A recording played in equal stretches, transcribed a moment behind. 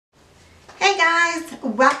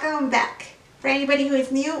welcome back. For anybody who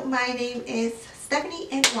is new, my name is Stephanie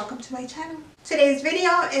and welcome to my channel. Today's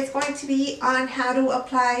video is going to be on how to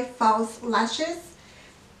apply false lashes.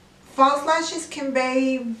 False lashes can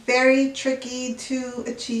be very tricky to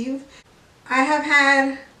achieve. I have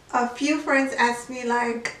had a few friends ask me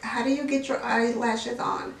like, how do you get your eyelashes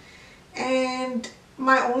on? And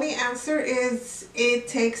my only answer is it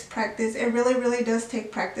takes practice. It really does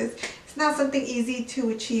take practice. It's not something easy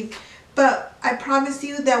to achieve, but I promise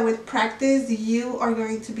you that with practice you are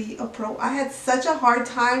going to be a pro. I had such a hard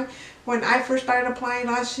time when I first started applying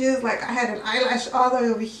lashes. Like I had an eyelash all the way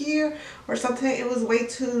over here, or sometimes it was way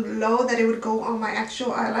too low that it would go on my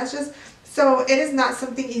actual eyelashes. So it is not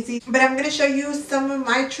something easy, but I'm going to show you some of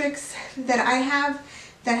my tricks that I have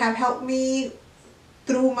that have helped me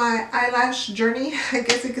through my eyelash journey, I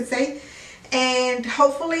guess you could say. And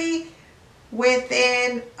hopefully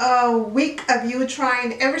within a week of you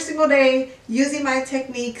trying every single day using my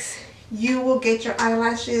techniques, you will get your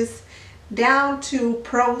eyelashes down to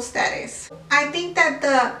pro status. I think that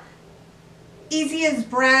the easiest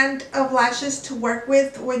brand of lashes to work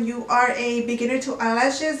with when you are a beginner to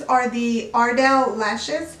eyelashes are the Ardell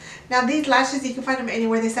lashes. Now these lashes, you can find them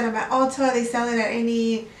anywhere. They sell them at Ulta, they sell it at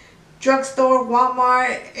any drugstore,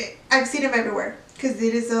 Walmart. I've seen them everywhere because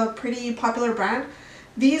it is a pretty popular brand.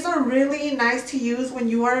 These are really nice to use when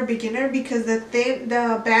you are a beginner because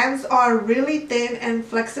the bands are really thin and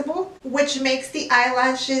flexible, which makes the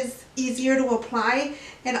eyelashes easier to apply,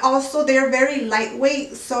 and also they're very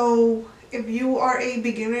lightweight. So if you are a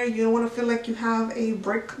beginner, you don't want to feel like you have a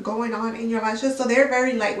brick going on in your lashes. So they're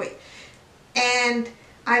very lightweight, and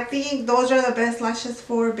I think those are the best lashes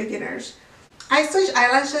for beginners. I switch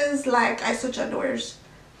eyelashes like I switch underwears.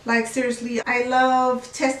 Like seriously, I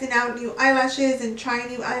love testing out new eyelashes and trying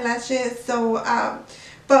new eyelashes. So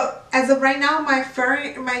but as of right now, can't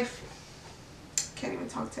even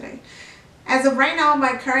talk today. As of right now,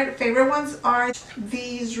 my current favorite ones are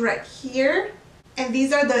these right here, and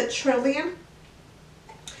these are the Trillium.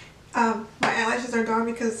 My eyelashes are gone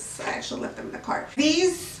because I actually left them in the car.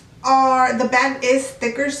 These are, the band is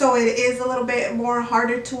thicker, so it is a little bit more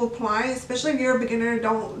harder to apply, especially if you're a beginner.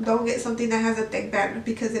 Don't get something that has a thick band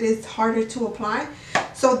because it is harder to apply.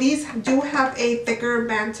 So these do have a thicker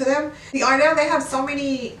band to them. The Ardell, they have so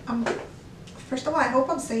many first of all, I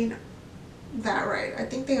hope I'm saying that right. I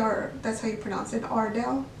think they are, that's how you pronounce it,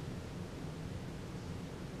 Ardell.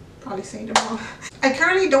 Probably saying it wrong. I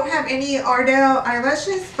currently don't have any Ardell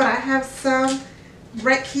eyelashes, but I have some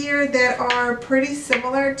right here that are pretty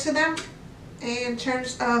similar to them in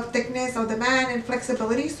terms of thickness of the band and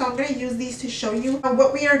flexibility. So I'm going to use these to show you.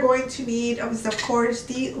 What we are going to need is of course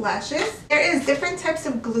the lashes. There is different types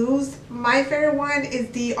of glues. My favorite one is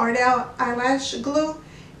the Ardell eyelash glue,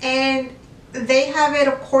 and they have it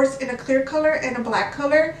of course in a clear color and a black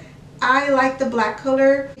color. I like the black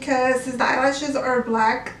color because since the eyelashes are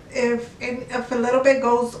black, if a little bit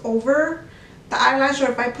goes over the eyelash, or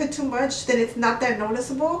if I put too much, then it's not that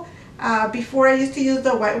noticeable. Before I used to use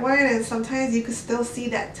the white one, and sometimes you could still see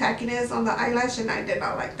that tackiness on the eyelash, and I did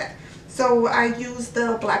not like that. So I use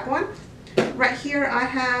the black one. Right here I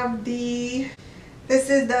have this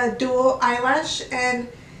is the dual eyelash, and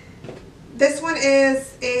this one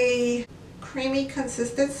is a creamy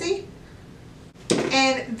consistency,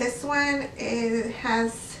 and this one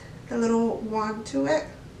has the little wand to it.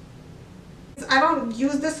 I don't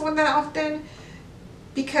use this one that often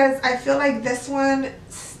because I feel like this one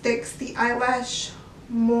sticks the eyelash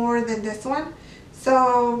more than this one.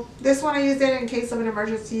 So this one I use it in case of an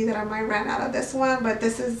emergency that I might run out of this one, but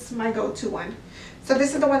this is my go-to one. So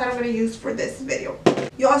this is the one that I'm going to use for this video.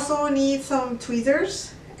 You also need some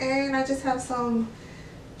tweezers, and I just have some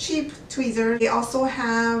cheap tweezers. They also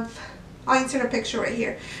have, I'll insert a picture right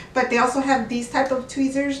here, but they also have these type of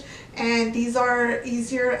tweezers, and these are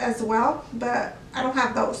easier as well, but I don't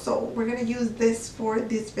have those, so we're gonna use this for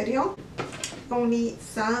this video. Gonna need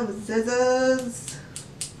some scissors,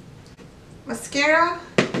 mascara,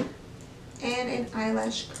 and an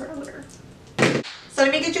eyelash curler. So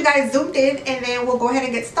let me get you guys zoomed in, and then we'll go ahead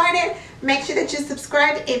and get started. Make sure that you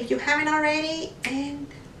subscribe if you haven't already, and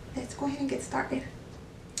let's go ahead and get started.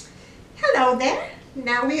 Hello there.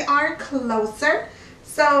 Now we are closer,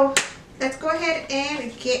 so let's go ahead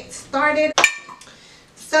and get started.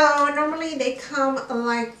 So normally they come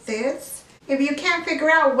like this. If you can't figure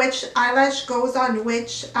out which eyelash goes on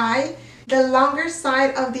which eye, the longer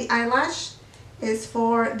side of the eyelash is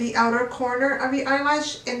for the outer corner of the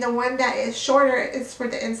eyelash, and the one that is shorter is for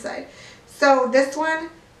the inside. So this one,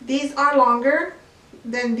 these are longer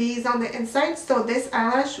than these on the inside, so this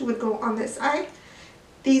eyelash would go on this eye.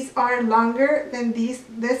 These are longer than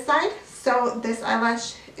this side, So this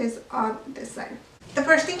eyelash is on this side. The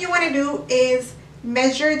first thing you want to do is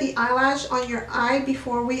measure the eyelash on your eye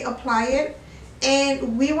before we apply it.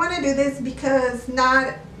 And we want to do this because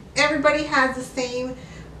not everybody has the same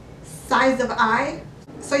size of eye.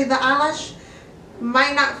 So the eyelash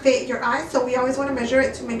might not fit your eye. So we always want to measure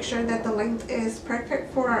it to make sure that the length is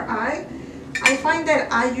perfect for our eye. I find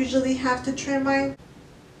that I usually have to trim mine.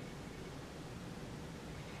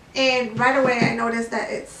 And right away I noticed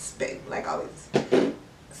that it's big, like always.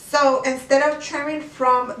 So instead of trimming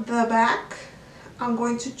from the back, I'm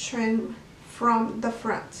going to trim from the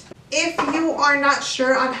front. If you are not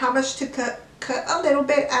sure on how much to cut a little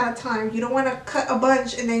bit at a time. You don't want to cut a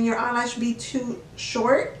bunch and then your eyelash be too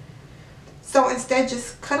short. So instead,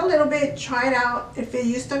 just cut a little bit, try it out. If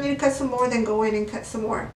you still need to cut some more, then go in and cut some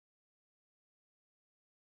more.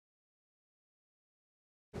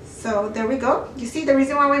 So there we go. You see, the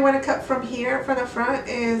reason why we want to cut from here, from the front,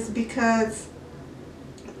 is because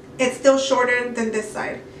it's still shorter than this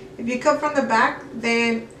side. If you cut from the back,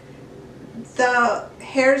 then the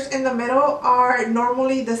hairs in the middle are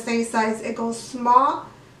normally the same size. It goes small,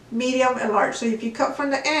 medium, and large. So if you cut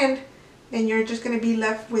from the end, then you're just going to be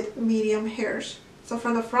left with medium hairs. So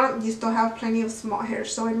from the front, you still have plenty of small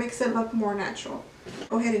hairs. So it makes it look more natural.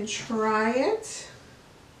 Go ahead and try it.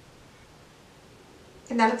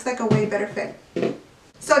 And that looks like a way better fit.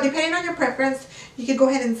 So depending on your preference, you can go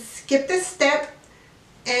ahead and skip this step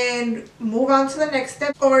and move on to the next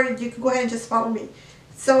step, or you can go ahead and just follow me.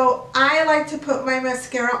 So I like to put my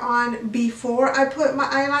mascara on before I put my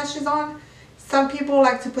eyelashes on. Some people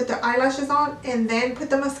like to put their eyelashes on and then put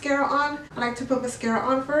the mascara on. I like to put mascara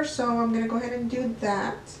on first, so I'm going to go ahead and do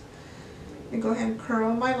that. And go ahead and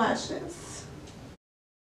curl my lashes.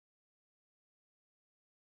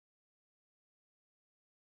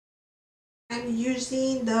 I'm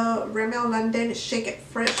using the Rimmel London Shake It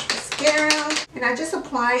Fresh mascara, and I just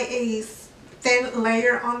apply a thin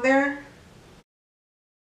layer on there.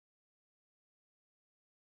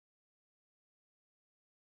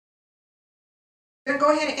 I'm gonna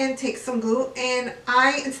go ahead and take some glue, and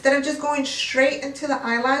instead of just going straight into the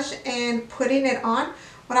eyelash and putting it on,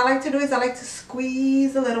 what I like to do is I like to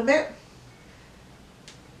squeeze a little bit,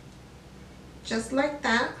 just like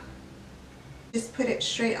that. Just put it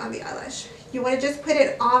straight on the eyelash. You want to just put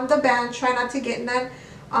it on the band. Try not to get none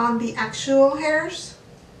on the actual hairs.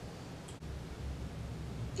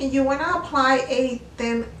 And you want to apply a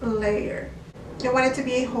thin layer. You don't want it to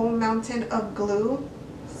be a whole mountain of glue.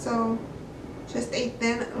 So just a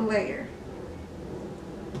thin layer.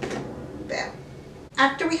 Bam.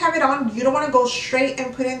 After we have it on, you don't want to go straight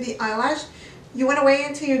and put in the eyelash. You want to wait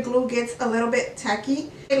until your glue gets a little bit tacky,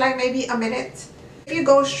 like maybe a minute. If you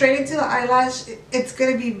go straight into the eyelash, it's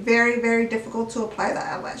going to be very, very difficult to apply the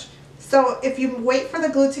eyelash. So if you wait for the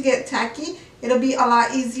glue to get tacky, it'll be a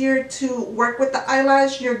lot easier to work with the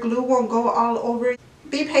eyelash. Your glue won't go all over.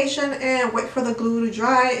 Be patient and wait for the glue to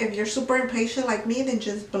dry. If you're super impatient like me, then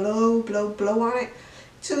just blow on it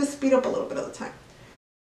to speed up a little bit of the time.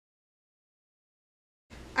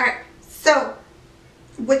 Alright, so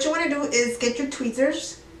what you want to do is get your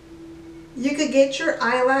tweezers. You could get your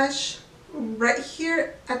eyelash right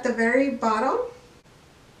here at the very bottom,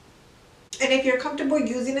 and if you're comfortable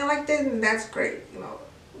using it like this, then that's great, you know,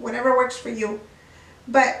 whatever works for you.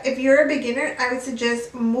 But if you're a beginner, I would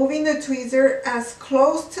suggest moving the tweezer as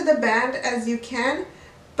close to the band as you can,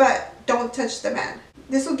 but don't touch the band.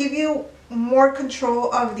 This will give you more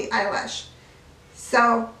control of the eyelash.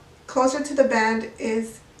 So closer to the band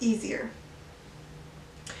is easier.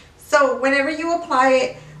 So whenever you apply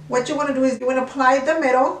it, what you want to do is you want to apply the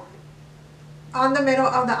middle, on the middle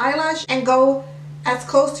of the eyelash, and go as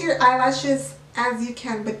close to your eyelashes as you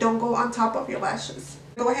can, but don't go on top of your lashes.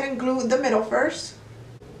 Go ahead and glue the middle first.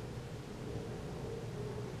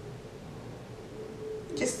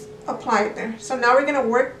 Just apply it there. So now we're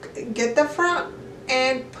going to get the front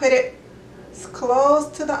and put it as close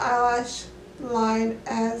to the eyelash line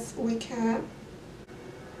as we can.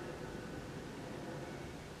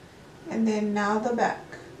 And then now the back.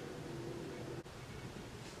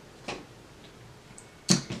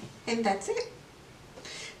 And that's it.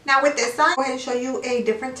 Now with this side, I'll go ahead and show you a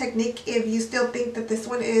different technique if you still think that this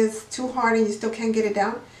one is too hard and you still can't get it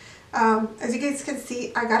down. As you guys can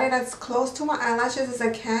see, I got it as close to my eyelashes as I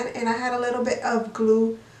can, and I had a little bit of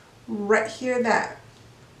glue right here that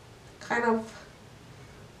kind of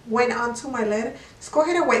went onto my lid. Just go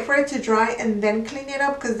ahead and wait for it to dry and then clean it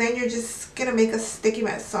up, because then you're just gonna make a sticky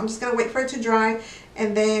mess. So I'm just gonna wait for it to dry,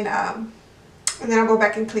 and then I'll go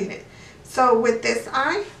back and clean it. So with this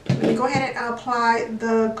eye, let me go ahead and apply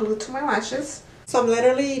the glue to my lashes. So I'm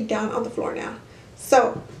literally down on the floor now.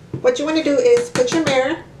 So What you want to do is put your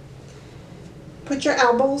mirror, put your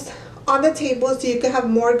elbows on the table so you can have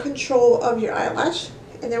more control of your eyelash.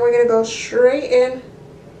 And then we're going to go straight in.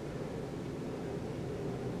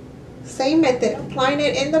 Same method, applying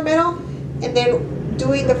it in the middle and then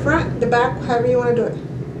doing the front, the back, however you want to do it.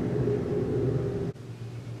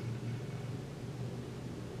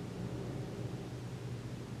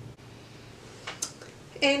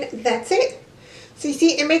 And that's it. So you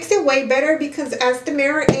see, it makes it way better because as the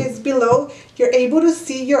mirror is below, you're able to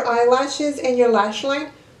see your eyelashes and your lash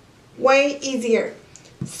line way easier.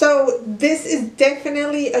 So this is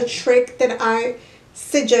definitely a trick that I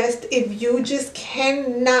suggest if you just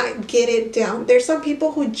cannot get it down. There's some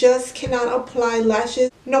people who just cannot apply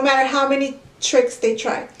lashes no matter how many tricks they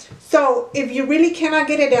try. So if you really cannot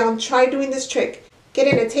get it down, try doing this trick. Get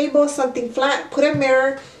in a table, something flat, put a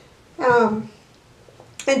mirror,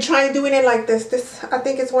 and try doing it like this. This, I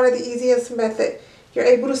think, is one of the easiest methods. You're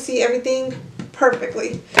able to see everything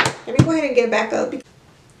perfectly. Let me go ahead and get back up.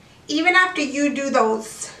 Even after you do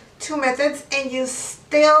those two methods and you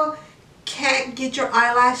still can't get your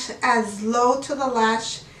eyelash as low to the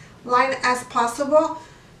lash line as possible,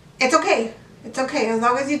 it's okay. It's okay. As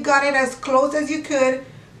long as you got it as close as you could,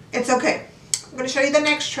 it's okay. I'm going to show you the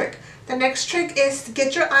next trick. The next trick is to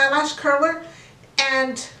get your eyelash curler,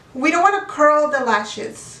 and we don't want to curl the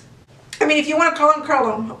lashes. I mean, if you want to curl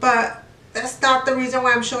them, but that's not the reason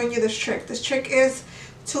why I'm showing you this trick. This trick is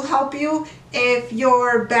to help you if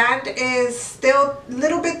your band is still a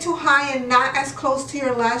little bit too high and not as close to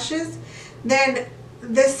your lashes. Then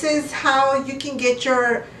this is how you can get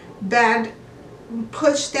your band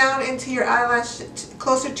pushed down into your eyelash,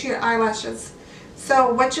 closer to your eyelashes.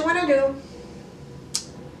 So what you want to do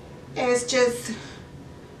is just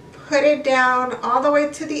put it down all the way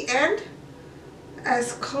to the end,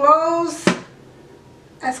 as close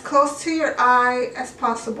to your eye as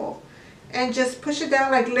possible, and just push it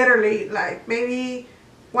down, like literally, like maybe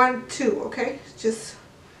 1, 2, okay? Just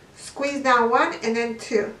squeeze down 1 and then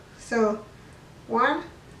 2. So 1,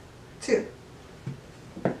 2.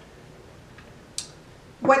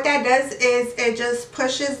 What that does is it just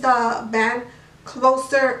pushes the band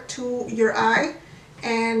closer to your eye.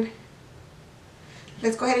 And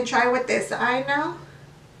let's go ahead and try with this eye now.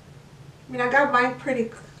 I mean, I got mine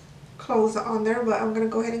pretty close on there, but I'm going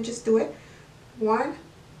to go ahead and just do it. 1,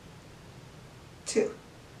 2.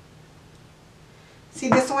 See,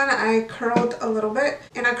 this one I curled a little bit,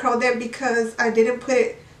 and I curled it because I didn't put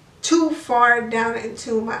it too far down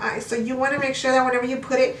into my eye. So you want to make sure that whenever you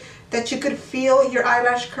put it, that you could feel your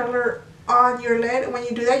eyelash curler on your lid. And when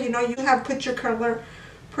you do that, you know you have put your curler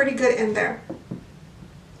pretty good in there.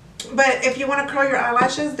 But if you want to curl your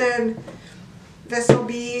eyelashes, then this will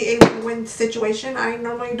be a win-win situation. I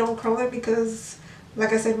normally don't curl it because,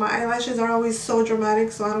 like I said, my eyelashes are always so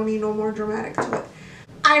dramatic, so I don't need no more dramatic to it.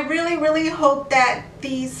 I really hope that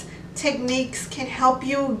these techniques can help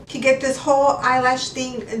you to get this whole eyelash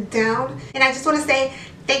thing down. And I just want to say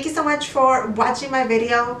thank you so much for watching my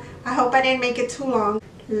video. I hope I didn't make it too long.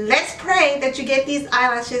 Let's pray that you get these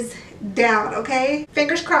eyelashes down, okay?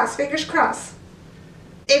 Fingers crossed, fingers crossed.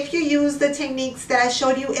 If you use the techniques that I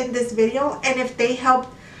showed you in this video, and if they helped,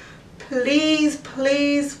 please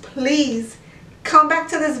come back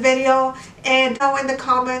to this video and know in the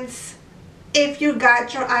comments if you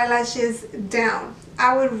got your eyelashes down.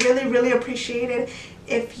 I would really appreciate it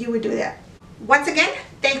if you would do that. Once again,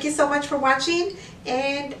 thank you so much for watching,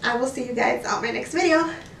 and I will see you guys on my next video.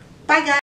 Bye guys.